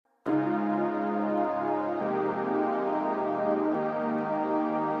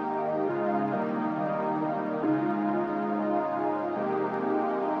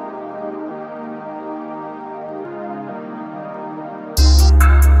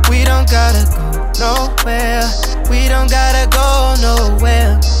gotta go nowhere. We don't gotta go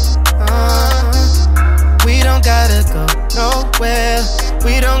nowhere. We don't gotta go nowhere.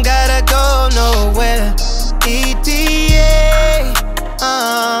 We don't gotta go nowhere. ETA,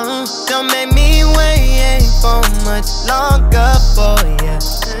 don't make me wait for much longer for ya.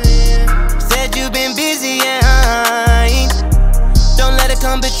 Said you been busy and don't let it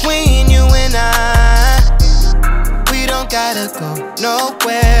come between you and I. We don't gotta go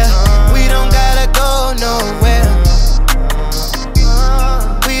nowhere. We don't gotta go nowhere.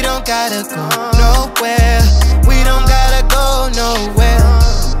 We don't gotta go nowhere. We don't gotta go nowhere.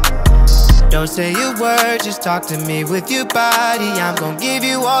 Don't say a word, just talk to me with your body. I'm gon' give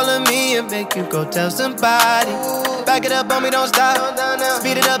you all of me and make you go tell somebody. Back it up on me, don't stop.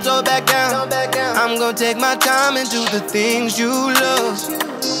 Speed it up, so back down. I'm gon' take my time and do the things you love.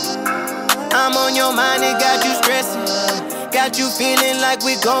 I'm on your mind, it got you stressing. Got you feeling like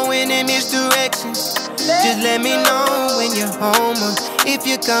we're going in misdirections. Just let me know when you're home or if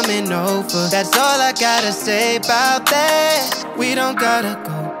you're coming over. That's all I gotta say about that. We don't gotta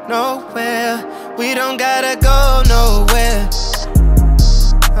go nowhere. We don't gotta go nowhere.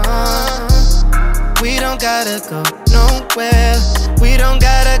 We don't gotta go nowhere. We don't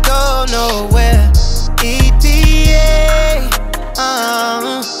gotta go nowhere. ETA,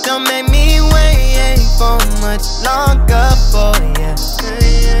 don't make me wait for much longer for ya.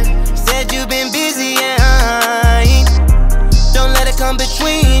 Said you been busy and don't let it come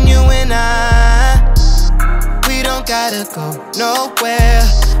between you and I. We don't gotta go nowhere.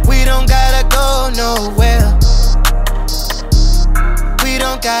 We don't gotta go nowhere. We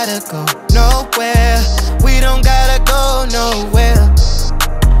don't gotta go nowhere. We don't gotta go nowhere.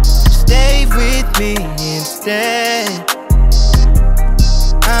 Stay with me instead.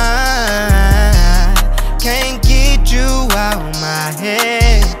 I can't get you out my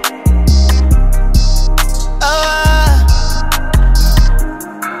head.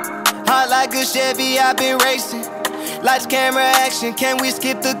 Hot like a Chevy, I've been racing. Lights, camera, action, can we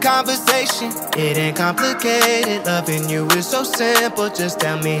skip the conversation? It ain't complicated, loving you is so simple. Just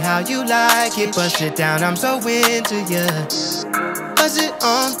tell me how you like it. Bust it down, I'm so into ya. Bust it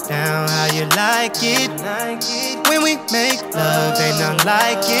on down, how you like it. When we make love, ain't nothing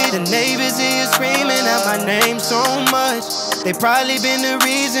like it. The neighbors here screaming out my name so much. They probably been the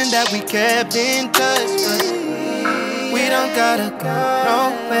reason that we kept in touch. But we don't gotta go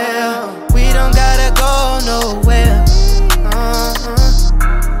nowhere. We don't gotta go nowhere.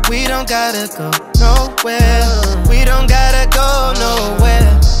 We don't gotta go nowhere. We don't gotta go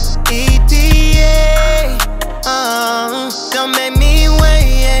nowhere. ETA, don't make me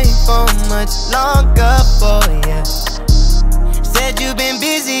wait for much longer for ya. Said you been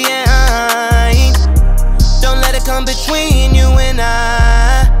busy and don't let it come between you and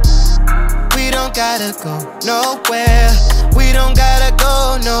I. We don't gotta go nowhere. We don't gotta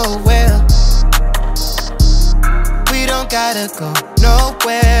go nowhere. We don't gotta go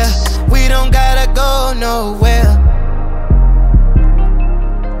nowhere. We don't gotta go nowhere.